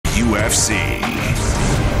UFC,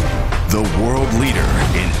 the world leader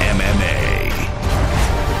in MMA.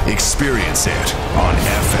 Experience it on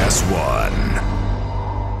FS1.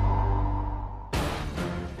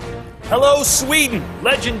 Hello, Sweden.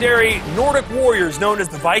 Legendary Nordic warriors known as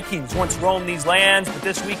the Vikings once roamed these lands, but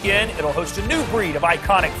this weekend it'll host a new breed of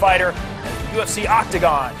iconic fighter as the UFC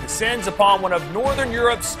Octagon descends upon one of Northern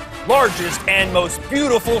Europe's largest and most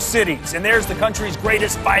beautiful cities. And there's the country's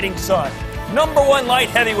greatest fighting son, #1 light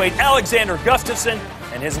heavyweight Alexander Gustafsson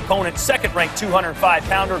and his opponent, second-ranked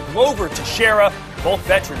 205-pounder Glover Teixeira. Both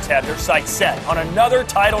veterans have their sights set on another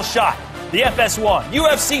title shot. The FS1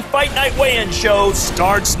 UFC Fight Night Weigh-In Show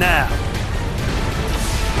starts now.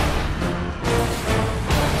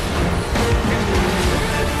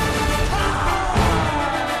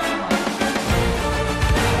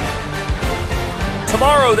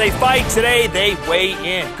 Tomorrow they fight, today they weigh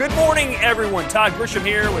in. Good morning, everyone. Todd Grisham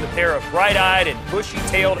here with a pair of bright-eyed and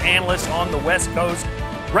bushy-tailed analysts on the West Coast.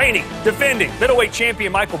 Reigning, defending middleweight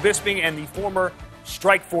champion Michael Bisping and the former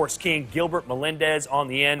Strikeforce king Gilbert Melendez on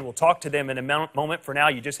the end. We'll talk to them in a moment. For now,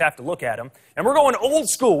 you just have to look at them. And we're going old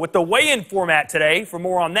school with the weigh-in format today. For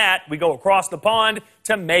more on that, we go across the pond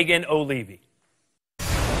to Megan O'Leary.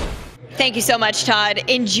 Thank you so much, Todd.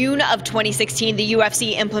 In June of 2016, the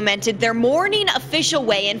UFC implemented their morning official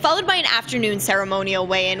weigh-in, followed by an afternoon ceremonial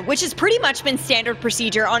weigh-in, which has pretty much been standard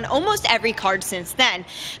procedure on almost every card since then.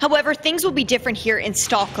 However, things will be different here in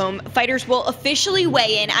Stockholm. Fighters will officially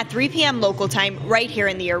weigh in at 3 p.m. local time right here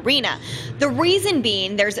in the arena. The reason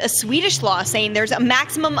being, there's a Swedish law saying there's a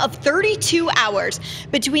maximum of 32 hours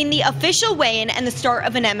between the official weigh-in and the start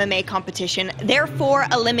of an MMA competition, therefore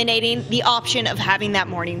eliminating the option of having that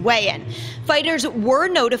morning weigh-in. Fighters were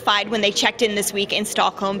notified when they checked in this week in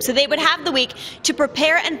Stockholm, so they would have the week to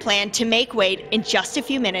prepare and plan to make weight in just a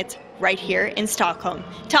few minutes right here in Stockholm.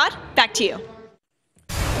 Todd, back to you.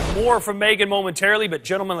 More from Megan momentarily, but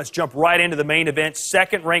gentlemen, let's jump right into the main event.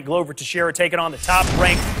 Second-ranked Glover Teixeira taking on the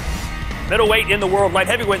top-ranked middleweight in the world, light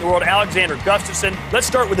heavyweight in the world, Alexander Gustafsson. Let's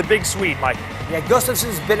start with the big Swede, Mike. Yeah,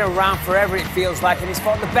 Gustafsson's been around forever, it feels like, and he's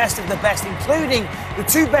fought the best of the best, including the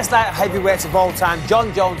two best light heavyweights of all time,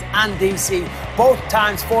 John Jones and DC, both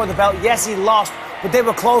times for the belt. Yes, he lost, but they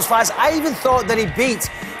were close fights. I even thought that he beat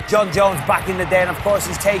John Jones back in the day, and of course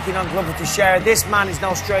he's taking on Glover Teixeira. This man is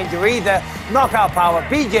no stranger either. Knockout power,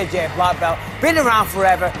 BJJ black belt, been around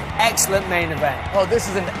forever. Excellent main event. Oh, this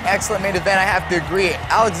is an excellent main event, I have to agree.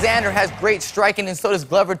 Alexander has great striking, and so does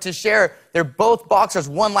Glover Teixeira. They're both boxers.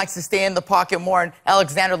 One likes to stay in the pocket more, and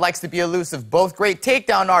Alexander likes to be elusive. Both great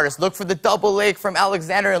takedown artists. Look for the double leg from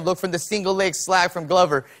Alexander and look for the single leg slag from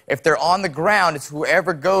Glover. If they're on the ground, it's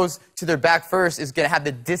whoever goes to their back first is going to have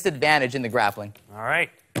the disadvantage in the grappling. All right.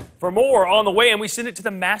 For more on the way, and we send it to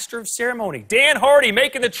the master of ceremony, Dan Hardy,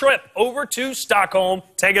 making the trip over to Stockholm.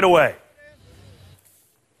 Take it away.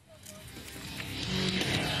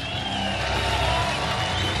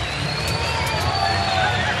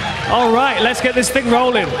 All right, let's get this thing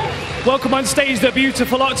rolling. Welcome on stage the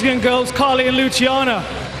beautiful Octagon girls, Carly and Luciana.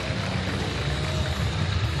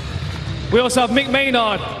 We also have Mick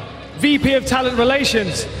Maynard, VP of Talent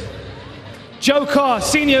Relations. Joe Carr,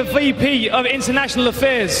 Senior VP of International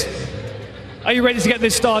Affairs. Are you ready to get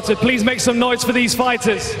this started? Please make some noise for these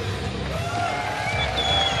fighters.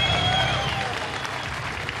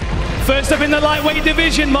 First up in the lightweight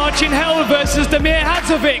division, Marcin Held versus Damir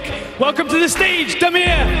Hadzovic. Welcome to the stage,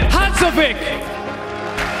 Damir Hadzovic.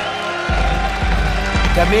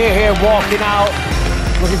 Damir here walking out,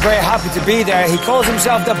 looking very happy to be there. He calls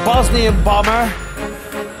himself the Bosnian Bomber.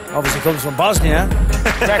 Obviously comes from Bosnia.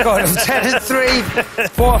 Record of 10-3,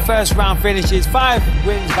 4 first-round finishes, 5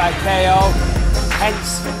 wins by KO.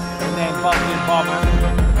 Hence the name Bosnian Bomber.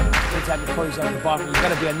 Every time you put yourself on the bomber, you've got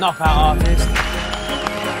to be a knockout artist.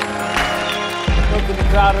 Look at the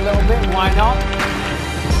crowd a little bit, why not?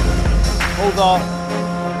 Hold on.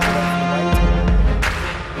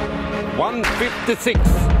 156.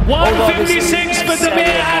 156 for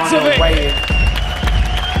Damir Hadzovic.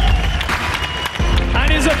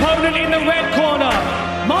 And his opponent in the red corner,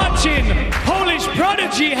 Marcin, Polish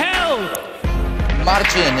prodigy Held.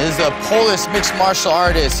 Marcin is a Polish mixed martial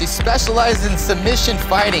artist. He specializes in submission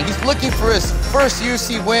fighting. He's looking for his first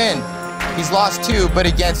UFC win. He's lost 2, but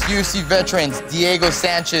against UFC veterans Diego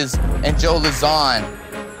Sanchez and Joe Lazon.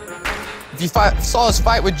 If you saw his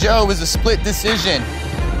fight with Joe, it was a split decision.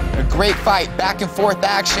 A great fight, back and forth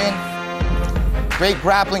action. Great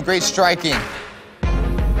grappling, great striking.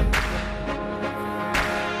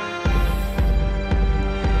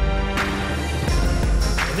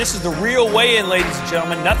 This is the real weigh-in, ladies and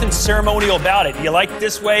gentlemen. Nothing ceremonial about it. Do you like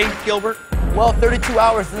this way, Gilbert? Well, 32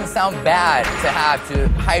 hours doesn't sound bad to have to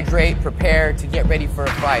hydrate, prepare, to get ready for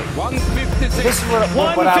a fight. 156. This is what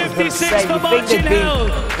I was going to say. You think they'd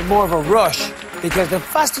be in more of a rush, because the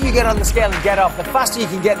faster you get on the scale and get off, the faster you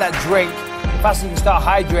can get that drink, the faster you can start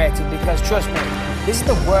hydrating, because trust me, this is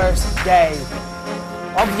the worst day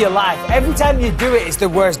of your life. Every time you do it, it's the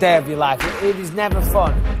worst day of your life. It is never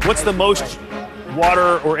fun. What's the most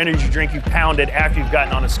water or energy drink you've pounded after you've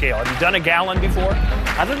gotten on a scale? Have you done a gallon before?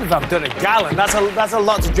 I don't know if I've done a gallon. That's a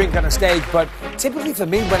lot to drink on a stage, but typically for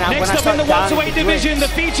me, when I start down... Next up in the welterweight division, the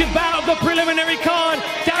featured bout of the preliminary card,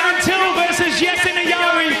 Darren Till versus Yesin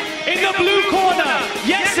Ayari. In the blue corner,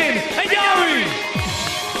 Yesin Ayari.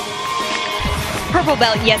 Purple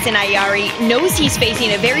belt Yesin Ayari knows he's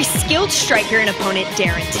facing a very skilled striker and opponent,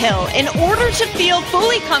 Darren Till. In order to feel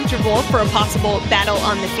fully comfortable for a possible battle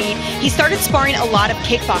on the feet, he started sparring a lot of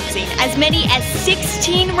kickboxing, as many as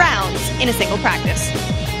 16 rounds in a single practice.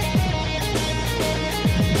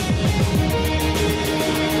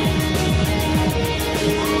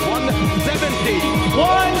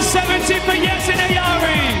 $170 for Yesin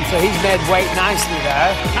Ayari. So he's made weight nicely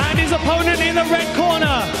there. And his opponent in the red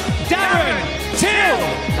corner, Darren Till.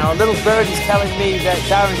 Now a little birdie's telling me that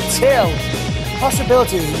Darren Till,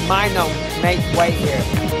 possibility he might not make weight here.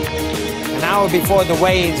 An hour before the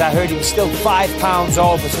weigh-ins, I heard he was still 5 pounds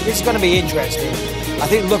over, so this is going to be interesting. I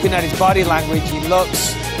think looking at his body language, he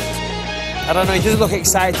looks, I don't know, he doesn't look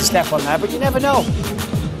excited to step on that, but you never know.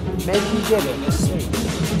 Maybe he did it. Let's see.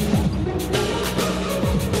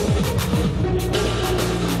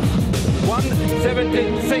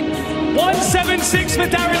 176 for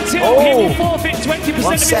Darren Till. He will forfeit 20%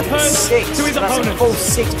 of his purse to his opponent. That's a full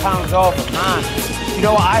 6 pounds over, man. You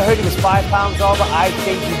know what? I heard he was 5 pounds over. I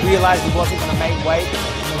think he realized he wasn't going to make weight.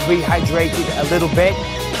 He rehydrated a little bit.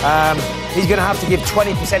 He's going to have to give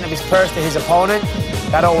 20% of his purse to his opponent.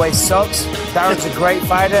 That always sucks. Darren's a great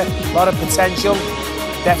fighter, a lot of potential.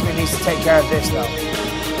 Definitely needs to take care of this, though.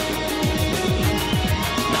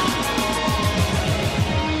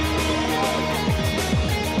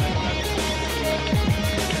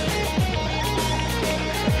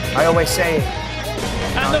 I always say it.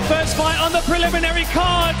 And the first fight on the preliminary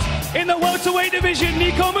card in the welterweight division,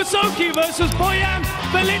 Niko Musoki versus Bojan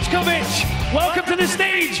Veličković. Welcome to the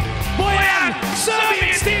stage, Bojan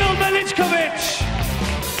Serbian Steel Veličković.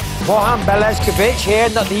 Bojan Veličković here,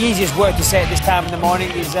 not the easiest word to say at this time in the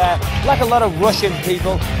morning. He's like a lot of Russian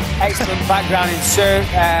people, excellent background in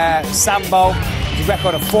Sambo. His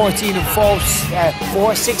record of 14 and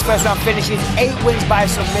 4, 6 first round finishes, 8 wins by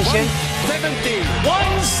submission.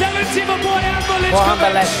 170 for Bojan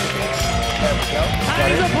Veličković. There we go.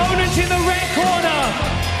 And his opponent in the red corner,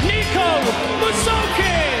 Niko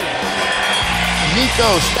Musoki.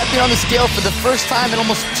 Niko stepping on the scale for the first time in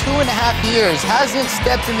almost 2.5 years. Hasn't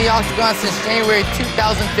stepped in the octagon since January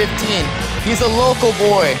 2015. He's a local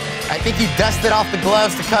boy. I think he dusted off the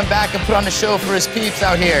gloves to come back and put on a show for his peeps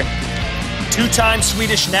out here. 2-time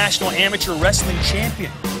Swedish national amateur wrestling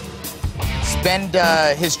champion. Spend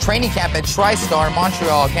his training camp at TriStar in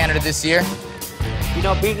Montreal, Canada this year. You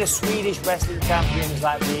know, being a Swedish wrestling champion is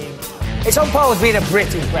like being... It's on par with being a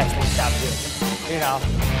British wrestling champion, you know.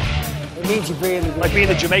 It means you really... Like being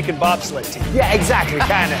the Jamaican bobsled team. Yeah, exactly,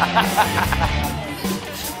 kind of.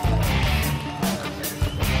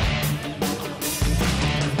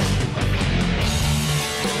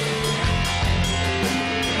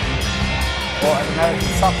 Or an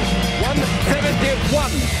American soccer.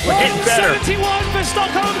 171. We're getting better. 171 for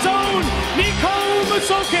Stockholm's own Niko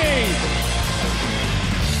Musoki.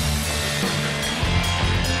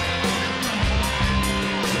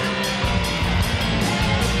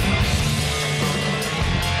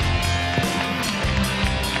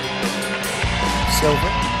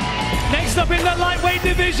 Silver. Next up in the lightweight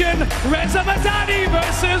division, Reza Madani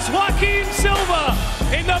versus Joaquim Silva.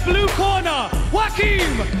 In the blue corner,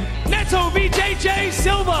 Joaquim Neto BJJ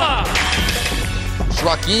Silva.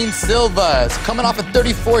 Joaquim Silva is coming off a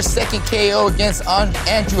 34-second KO against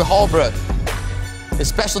Andrew Holbrook. His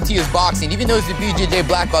specialty is boxing. Even though he's a BJJ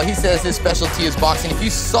black belt, he says his specialty is boxing. If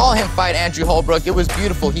you saw him fight Andrew Holbrook, it was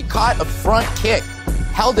beautiful. He caught a front kick,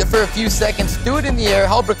 held it for a few seconds, threw it in the air.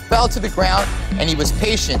 Holbrook fell to the ground, and he was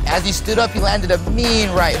patient. As he stood up, he landed a mean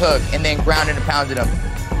right hook and then grounded and pounded him.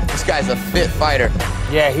 This guy's a fit fighter.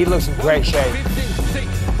 Yeah, he looks in great shape.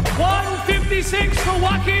 156 for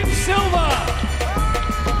Joaquim Silva.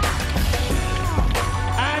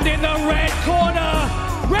 And in the red corner,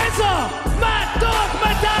 Reza Mad Dog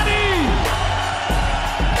Madani.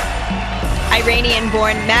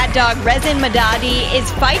 Iranian-born Mad Dog Rezin Madadi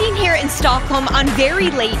is fighting here in Stockholm on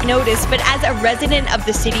very late notice, but as a resident of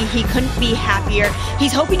the city, he couldn't be happier.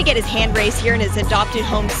 He's hoping to get his hand raised here in his adopted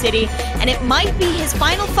home city, and it might be his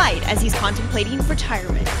final fight as he's contemplating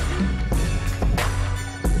retirement.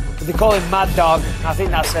 They call him Mad Dog. I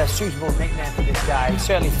think that's a suitable nickname for this guy. He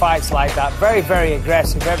certainly fights like that. Very, very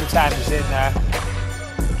aggressive every time he's in there.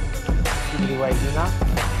 Give me the way, you know?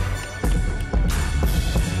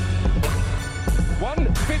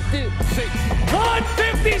 156.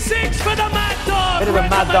 156 for the Mad Dog. Bit of a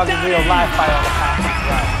Mad Dog in real life by all accounts as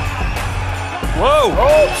well. Whoa!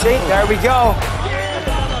 Oh, see, there we go.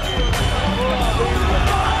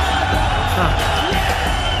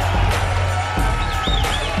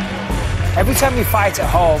 Every time we fight at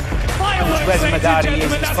home, which Rezin Madadi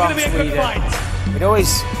is, he's from Sweden, it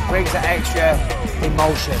always brings that extra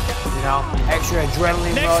emotion, you know, extra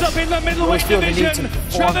adrenaline Next rush. up in the middleweight division,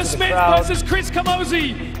 Trevor Smith versus Chris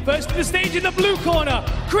Camozzi. First to the stage in the blue corner,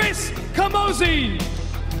 Chris Camozzi.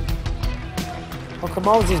 Well,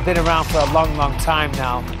 Camozzi's been around for a long, long time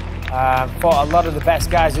now. Fought a lot of the best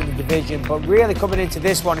guys in the division, but really coming into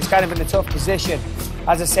this one, he's kind of in a tough position.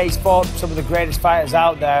 As I say, he's fought some of the greatest fighters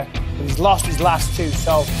out there, but he's lost his last two,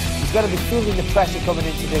 so he's going to be feeling the pressure coming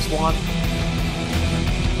into this one.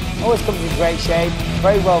 Always comes in great shape,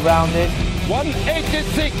 very well-rounded.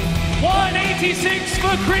 186. 186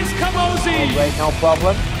 for Chris Camozzi. Oh, great, no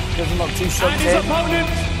problem. Doesn't look too sunk And his in. opponent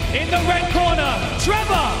in the red corner,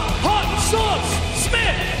 Trevor Hot Sauce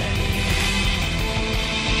Smith.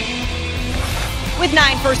 With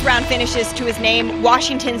 9 first-round finishes to his name,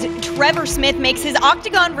 Washington's Trevor Smith makes his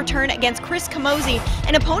octagon return against Chris Camozzi,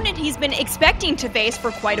 an opponent he's been expecting to face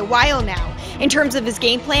for quite a while now. In terms of his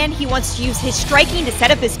game plan, he wants to use his striking to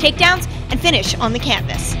set up his takedowns and finish on the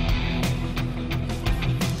canvas.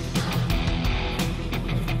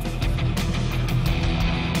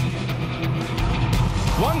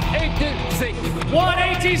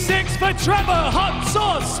 $186 for Trevor Hot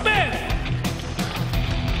Sauce Smith.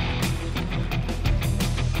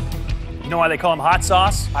 You know why they call him Hot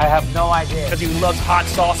Sauce? I have no idea. Because he loves hot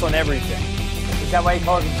sauce on everything. Is that why he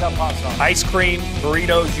calls himself Hot Sauce? Ice cream,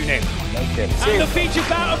 burritos, you name it. Okay. And the feature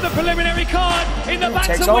bout of the preliminary card in the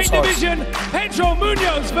bantamweight division, Pedro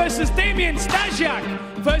Munoz versus Damian Stasiak.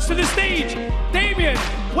 First to the stage, Damian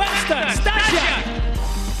Webster Stasiak.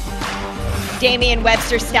 Damian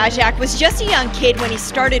Webster Stasiak was just a young kid when he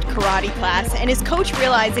started karate class, and his coach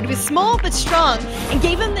realized that he was small but strong and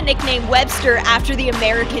gave him the nickname Webster after the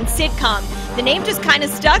American sitcom. The name just kind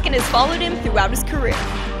of stuck and has followed him throughout his career.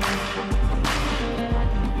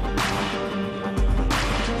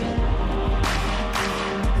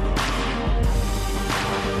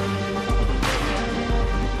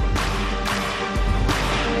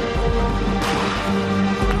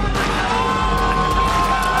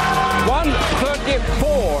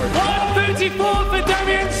 For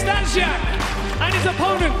Damian Stasiak, and his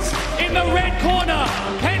opponent in the red corner,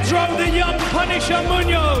 Pedro the Young Punisher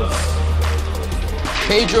Munoz.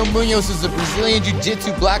 Pedro Munoz is a Brazilian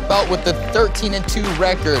Jiu-Jitsu black belt with a 13-2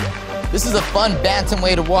 record. This is a fun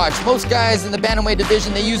bantamweight to watch. Most guys in the bantamweight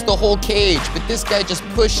division, they use the whole cage, but this guy just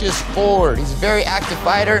pushes forward. He's a very active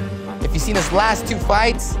fighter. If you've seen his last 2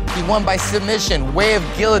 fights, he won by submission, way of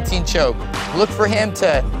guillotine choke. Look for him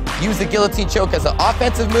to use the guillotine choke as an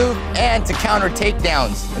offensive move and to counter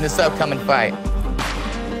takedowns in this upcoming fight.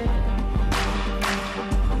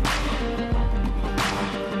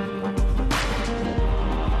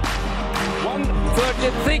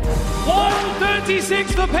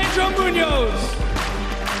 $136 for Pedro Munoz.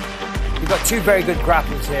 You've got 2 very good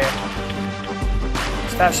grapplers here.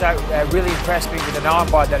 Stasiak really impressed me with an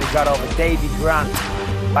armbar that he got over Davey Grant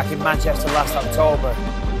back in Manchester last October.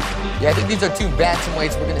 Yeah, I think these are 2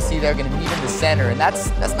 bantamweights we're going to see they're going to meet in the center, and that's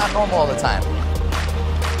not normal all the time.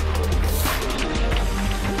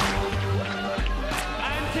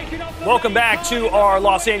 Welcome back to our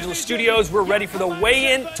Los Angeles studios. We're ready for the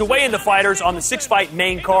weigh-in the fighters on the 6-fight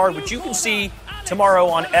main card, which you can see tomorrow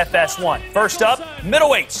on FS1. First up,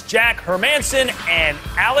 middleweights, Jack Hermanson and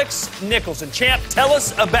Alex Nicholson. Champ, tell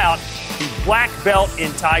us about the black belt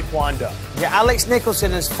in Taekwondo. Yeah, Alex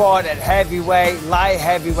Nicholson has fought at heavyweight, light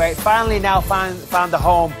heavyweight, finally now found a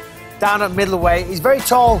home down at middleweight. He's very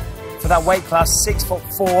tall for that weight class,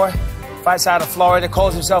 6'4", fights out of Florida,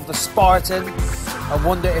 calls himself the Spartan. I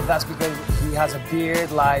wonder if that's because he has a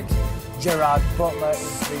beard like Gerard Butler in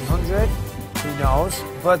 300. Who knows?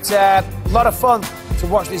 But a lot of fun to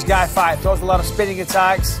watch this guy fight. Throws a lot of spinning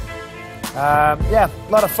attacks. Yeah, a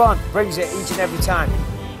lot of fun. Brings it each and every time.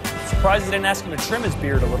 Surprised they didn't ask him to trim his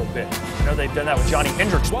beard a little bit. I know they've done that with Johnny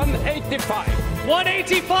Hendricks. 185.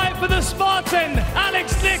 185 for the Spartan,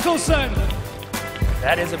 Alex Nicholson.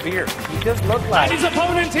 That is a beard. He does look like. And his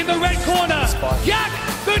opponent in the red corner, Jack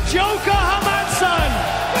the Joker Hermansson.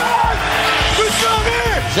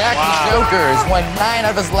 Jack the Joker has won 9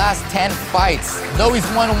 out of his last 10 fights. Though he's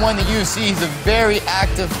 1-1 in the UFC, he's a very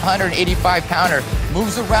active 185-pounder.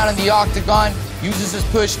 Moves around in the octagon, uses his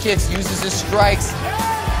push kicks, uses his strikes,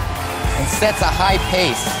 and sets a high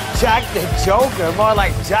pace. Jack the Joker, more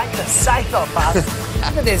like Jack the Psychopath.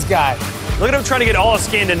 Look at this guy. Look at him trying to get all of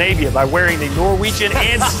Scandinavia by wearing the Norwegian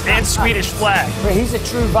and Swedish flag. But he's a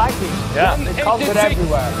true Viking. Yeah. They conquered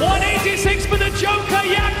everywhere. 186 for the Joker,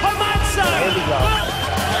 Jack Hermansson. Here we go.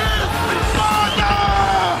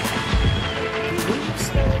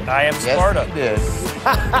 I am Sparta. Yes,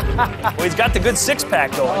 Well, he's got the good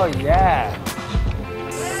six-pack going. Oh, yeah.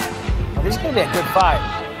 Oh, this is going to be a good fight.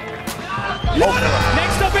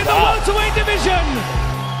 Next up in the welterweight division,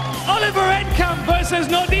 Oliver Enkamp versus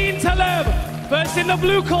Nordin Taleb. First in the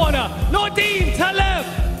blue corner, Nordin Taleb.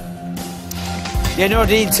 Yeah,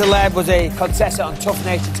 Nordin Taleb was a contestant on Tough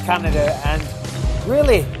Nations Canada and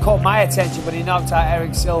really caught my attention when he knocked out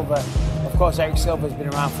Eric Silva. Of course, Eric Silva's been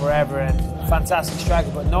around forever and a fantastic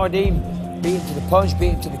striker, but Nordin beat him to the punch,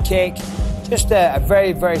 beat him to the kick. Just a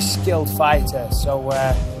very, very skilled fighter. So,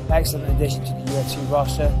 excellent addition to the UFC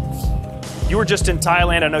roster. You were just in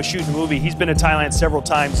Thailand, I know, shooting a movie. He's been in Thailand several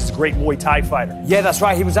times. He's a great Muay Thai fighter. Yeah, that's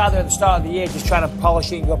right. He was out there at the start of the year just trying to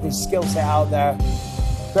polishing up his skill set out there.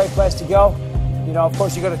 Great place to go. You know, of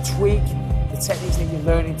course, you've got to tweak the techniques that you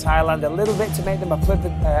learn in Thailand a little bit to make them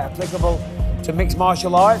applicable to mixed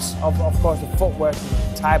martial arts. Of course, the footwork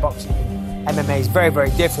in Thai boxing and MMA is very, very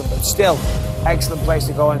different, but still, excellent place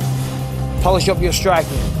to go and polish up your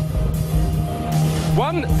striking.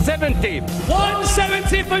 170.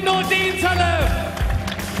 170 for Nordin Taleb.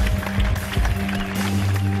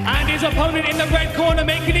 And his opponent in the red corner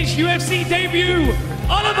making his UFC debut,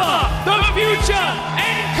 Oliver the Future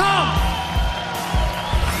Enkamp.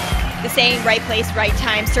 The saying right place, right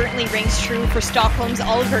time certainly rings true for Stockholm's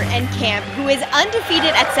Oliver Enkamp, who is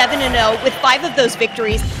undefeated at 7-0 with 5 of those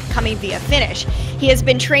victories coming via finish. He has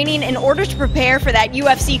been training in order to prepare for that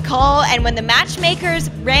UFC call, and when the matchmakers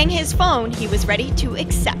rang his phone, he was ready to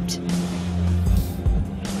accept.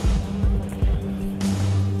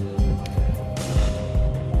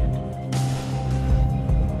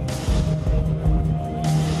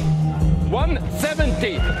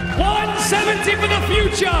 $170. 170 for the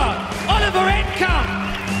future, Oliver Enkamp.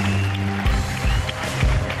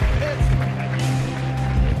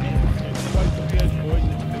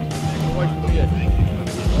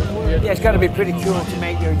 Yeah, it's got to be pretty cool to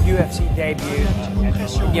make your UFC debut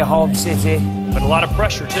in your home city. But a lot of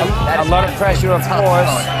pressure, too. A lot of pressure, of course.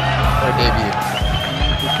 for a debut.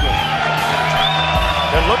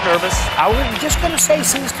 Doesn't look nervous. I was just going to say,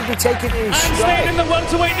 seems to be taking his And stride. staying in the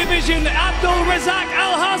welterweight division, Abdul Razak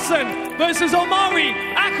Al Hassan versus Omari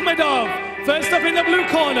Akhmedov. First up in the blue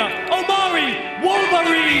corner, Omari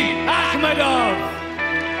Wolverine Akhmedov.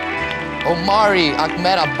 Omari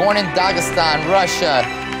Akhmedov, born in Dagestan, Russia.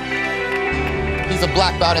 He's a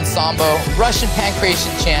black belt in Sambo, Russian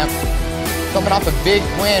Pancration champ, coming off a big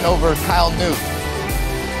win over Kyle Nuke.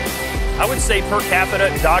 I would say per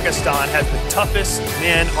capita, Dagestan has the toughest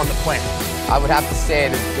men on the planet. I would have to say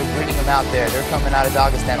that they're breeding them out there. They're coming out of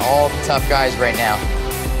Dagestan, all the tough guys right now.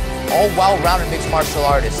 All well-rounded mixed martial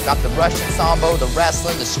artists. Got the Russian Sambo, the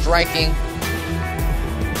wrestling, the striking.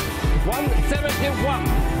 171.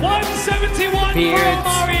 171 Beards. for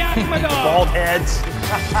Omari Akhmedov. Bald heads.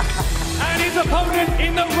 And his opponent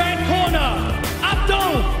in the red corner,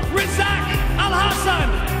 Abdul Razak Al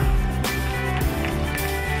Hassan.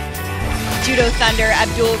 Judo thunder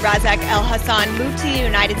Abdul Razak El Hassan moved to the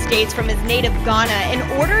United States from his native Ghana in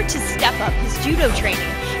order to step up his judo training.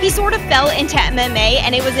 He sort of fell into MMA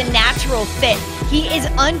and it was a natural fit. He is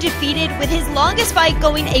undefeated with his longest fight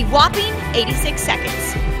going a whopping 86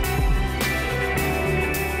 seconds.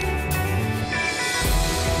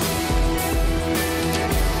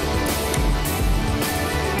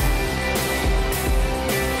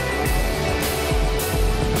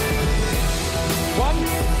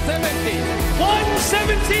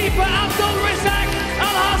 $170 for Abdul Razak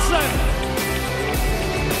Al Hassan.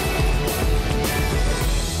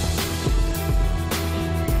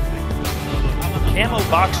 Camo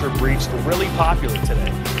boxer briefs were really popular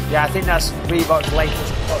today. Yeah, I think that's Reebok's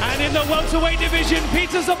latest. And in the welterweight division,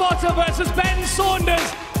 Peter Zabota versus Ben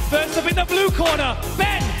Saunders. First up in the blue corner,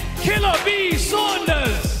 Ben Killer B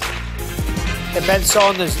Saunders. Ben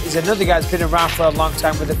Saunders is another guy that's been around for a long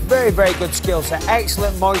time with a very, very good skill set.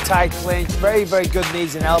 Excellent Muay Thai clinch, very, very good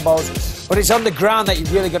knees and elbows. But it's on the ground that you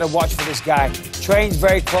really got to watch for this guy. Trains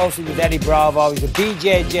very closely with Eddie Bravo. He's a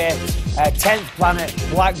BJJ, 10th planet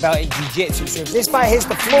black belt in Jiu-Jitsu. So if this fight hits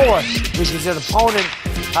the floor, which his opponent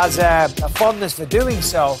has a fondness for doing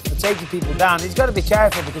so, for taking people down, he's got to be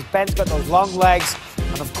careful because Ben's got those long legs.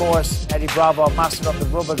 And of course, Eddie Bravo mastered up the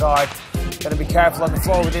rubber guard. Got to be careful on the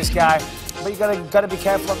floor with this guy. But you got to be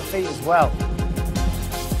careful on the feet as well.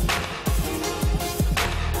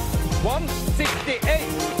 168.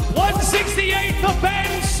 168 for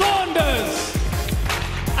Ben Saunders.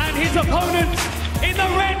 And his opponent in the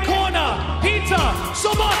red corner, Peter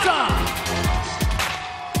Sobota.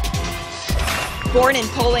 Born in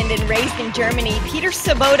Poland and raised in Germany, Peter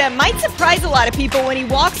Sobota might surprise a lot of people when he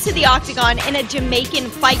walks to the octagon in a Jamaican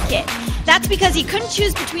fight kit. That's because he couldn't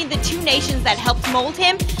choose between the two nations that helped mold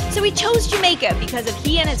him, so he chose Jamaica because of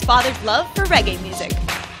he and his father's love for reggae music.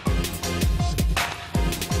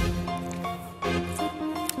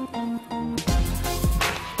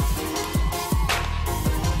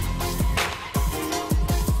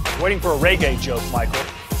 Waiting for a reggae joke, Michael.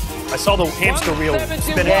 I saw the hamster wheel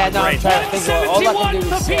spinning in my brain. 171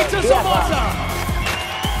 for Peter Sobota.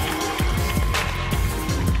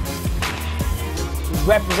 He's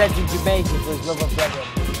representing Jamaica for his love of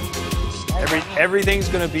reggae. Everything's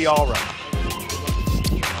going to be all right.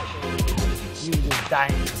 You just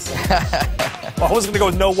dying to say. Well, I was going to go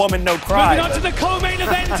with No Woman, No Cry. Moving on to the co-main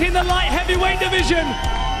event in the light heavyweight division.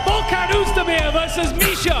 Volkan Oezdemir versus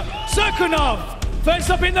Misha Serkunov. First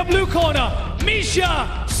up in the blue corner, Misha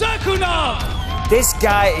Serkunov. This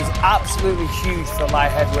guy is absolutely huge for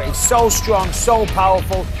light heavyweight. He's so strong, so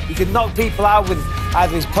powerful. He can knock people out with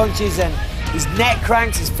either his punches and his neck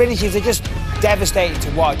cranks, his finishes are just devastating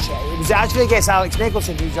to watch. It was actually against Alex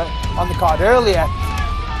Nicholson, who was on the card earlier.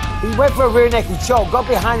 He went for a rear naked choke, got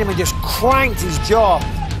behind him and just cranked his jaw.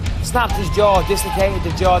 Snapped his jaw, dislocated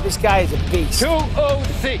the jaw. This guy is a beast.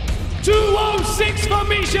 206. 206 for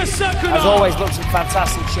Misha Serkunov. As always, looks in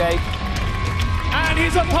fantastic shape. And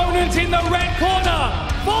his opponent in the red corner,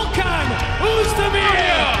 Volkan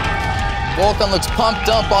Oezdemir. Volkan looks pumped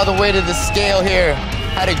up all the way to the scale here.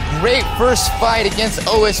 Had a great first fight against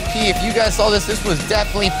OSP. If you guys saw this, this was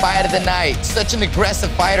definitely fight of the night. Such an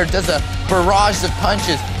aggressive fighter, does a barrage of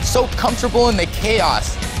punches. So comfortable in the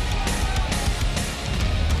chaos.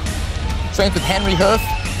 Trained with Henry Hoof.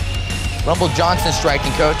 Rumble Johnson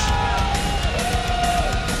striking coach.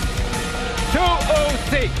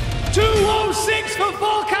 206. 206 for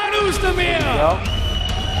Volkan Oezdemir.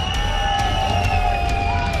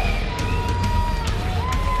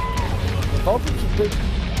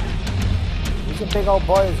 He's a big old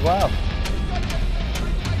boy as well.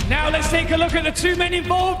 Now let's take a look at the two men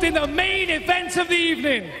involved in the main event of the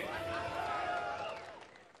evening.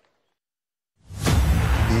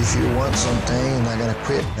 If you want something, you're not gonna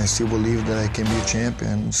quit. I still believe that I can be a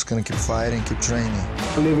champion. I'm just gonna keep fighting, keep training.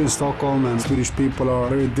 I live in Stockholm and Swedish people are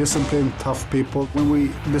very disciplined, tough people. When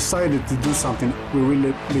we decided to do something, we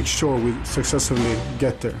really make sure we successfully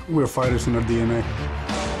get there. We're fighters in our DNA.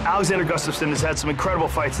 Alexander Gustafsson has had some incredible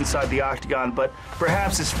fights inside the octagon, but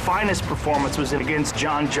perhaps his finest performance was against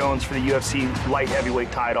John Jones for the UFC light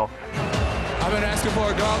heavyweight title. I've been asking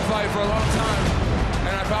for a dogfight for a long time,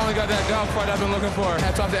 and I finally got that dogfight I've been looking for.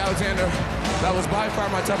 Hats off to Alexander. That was by far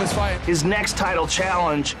my toughest fight. His next title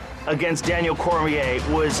challenge against Daniel Cormier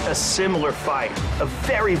was a similar fight, a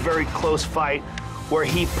very, very close fight where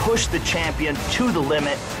he pushed the champion to the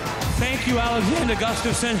limit. Thank you, Alexander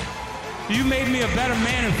Gustafsson. You made me a better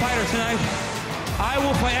man and fighter tonight. I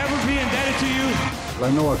will forever be indebted to you.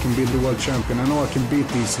 I know I can be the world champion. I know I can beat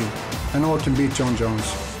DC. I know I can beat John Jones.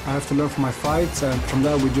 I have to learn from my fights, and from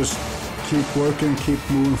that we just keep working, keep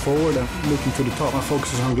moving forward, and looking to the top. My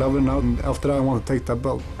focus is on Glover now, and after that I want to take that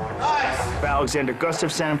belt. Alexander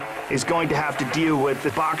Gustafsson is going to have to deal with the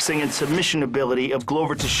boxing and submission ability of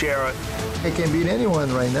Glover Teixeira. I can beat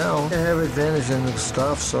anyone right now. I have advantage in the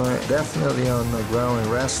stuff, so definitely on the ground and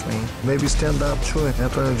wrestling. Maybe stand up too.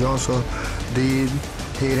 Anthony Johnson did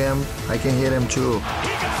hit him. I can hit him too.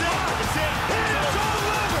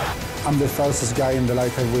 I'm the fastest guy in the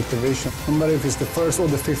light heavyweight division. No matter if it's the first or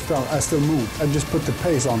the fifth round, I still move. I just put the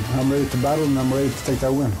pace on. I'm ready to battle and I'm ready to take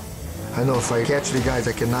that win. I know if I catch the guys,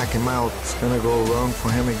 I can knock him out. It's gonna go wrong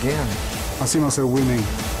for him again. I see myself winning.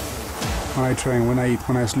 When I train, when I eat,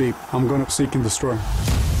 when I sleep, I'm gonna seek and destroy.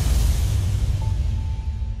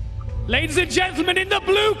 Ladies and gentlemen, in the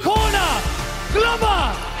blue corner,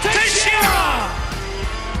 Glover Teixeira.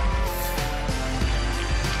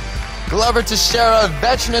 Glover Teixeira, a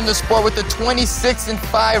veteran in the sport with a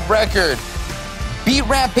 26-5 record. beat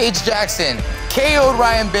Rampage Jackson, KO'd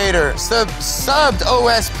Ryan Bader, subbed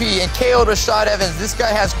OSP, and KO'd Rashad Evans. This guy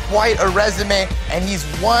has quite a resume, and he's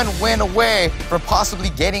one win away from possibly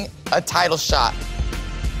getting a title shot.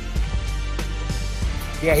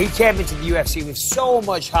 Yeah, he came into the UFC with so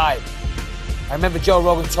much hype. I remember Joe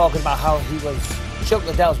Rogan talking about how he was Chuck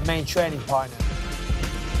Liddell's main training partner.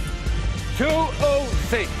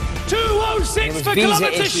 206. 206 for visa Glover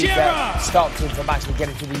issues that stopped him from actually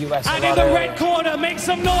getting to the US. And in the red corner, make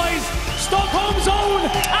some noise, Stockholm's own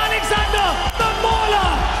Alexander the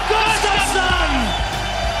Mauler Gustafsson.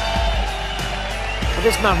 But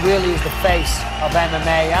this man really is the face of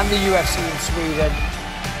MMA and the UFC in Sweden.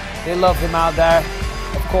 They love him out there.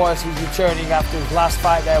 Of course, he's returning after his last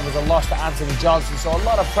fight there was a loss to Anthony Johnson, so a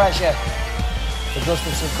lot of pressure for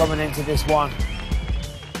Gustafsson coming into this one.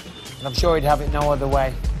 And I'm sure he'd have it no other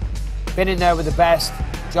way. Been in there with the best.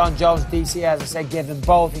 John Jones, DC, as I said, gave them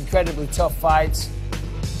both incredibly tough fights.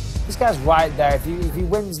 This guy's right there. If he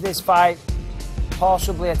wins this fight,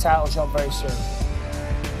 possibly a title shot very soon.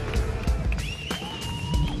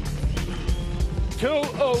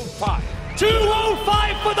 205.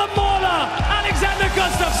 205 for the Mauler, Alexander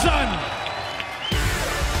Gustafsson.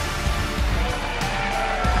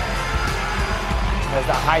 There's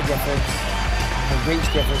that height difference, the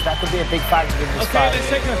reach difference. That could be a big factor in this fight. Okay, let's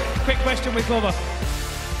take a quick question with Glover.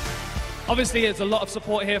 Obviously, there's a lot of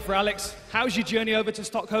support here for Alex. How's your journey over to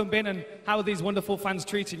Stockholm been, and how are these wonderful fans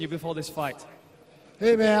treating you before this fight?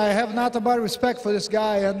 Hey, man, I have nothing but respect for this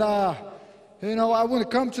guy, and, you know, I wouldn't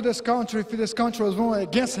come to this country if this country was going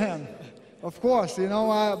against him. Of course, you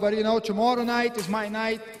know, but, you know, tomorrow night is my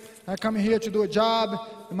night. I come here to do a job,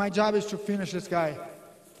 and my job is to finish this guy.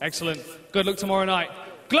 Excellent. Good luck tomorrow night.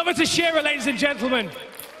 Glover Teixeira, ladies and gentlemen.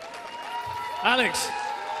 Alex,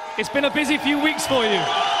 it's been a busy few weeks for you.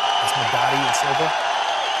 It's Madadi and Silva.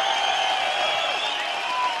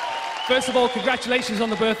 First of all, congratulations on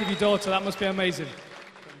the birth of your daughter. That must be amazing.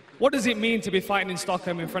 What does it mean to be fighting in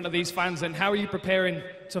Stockholm in front of these fans, and how are you preparing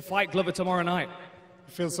to fight Glover tomorrow night?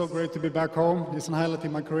 It feels so great to be back home. It's a highlight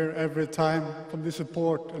in my career every time. From the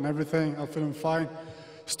support and everything, I'm feeling fine.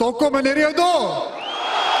 Stockholm, är ni redo?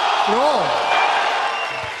 Bra!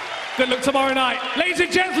 Good luck tomorrow night. Ladies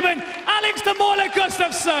and gentlemen, Alex the Mauler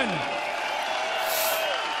Gustafsson.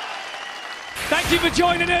 Thank you for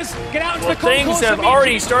joining us. Get out into the concourse. Things have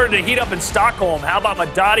already started to heat up in Stockholm. How about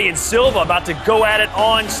Madadi and Silva about to go at it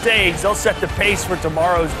on stage? They'll set the pace for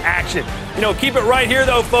tomorrow's action. You know, keep it right here,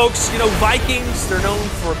 though, folks. You know, Vikings, they're known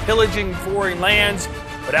for pillaging foreign lands,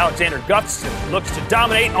 but Alexander Gustafsson looks to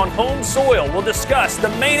dominate on home soil. We'll discuss the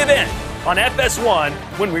main event on FS1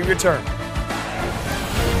 when we return.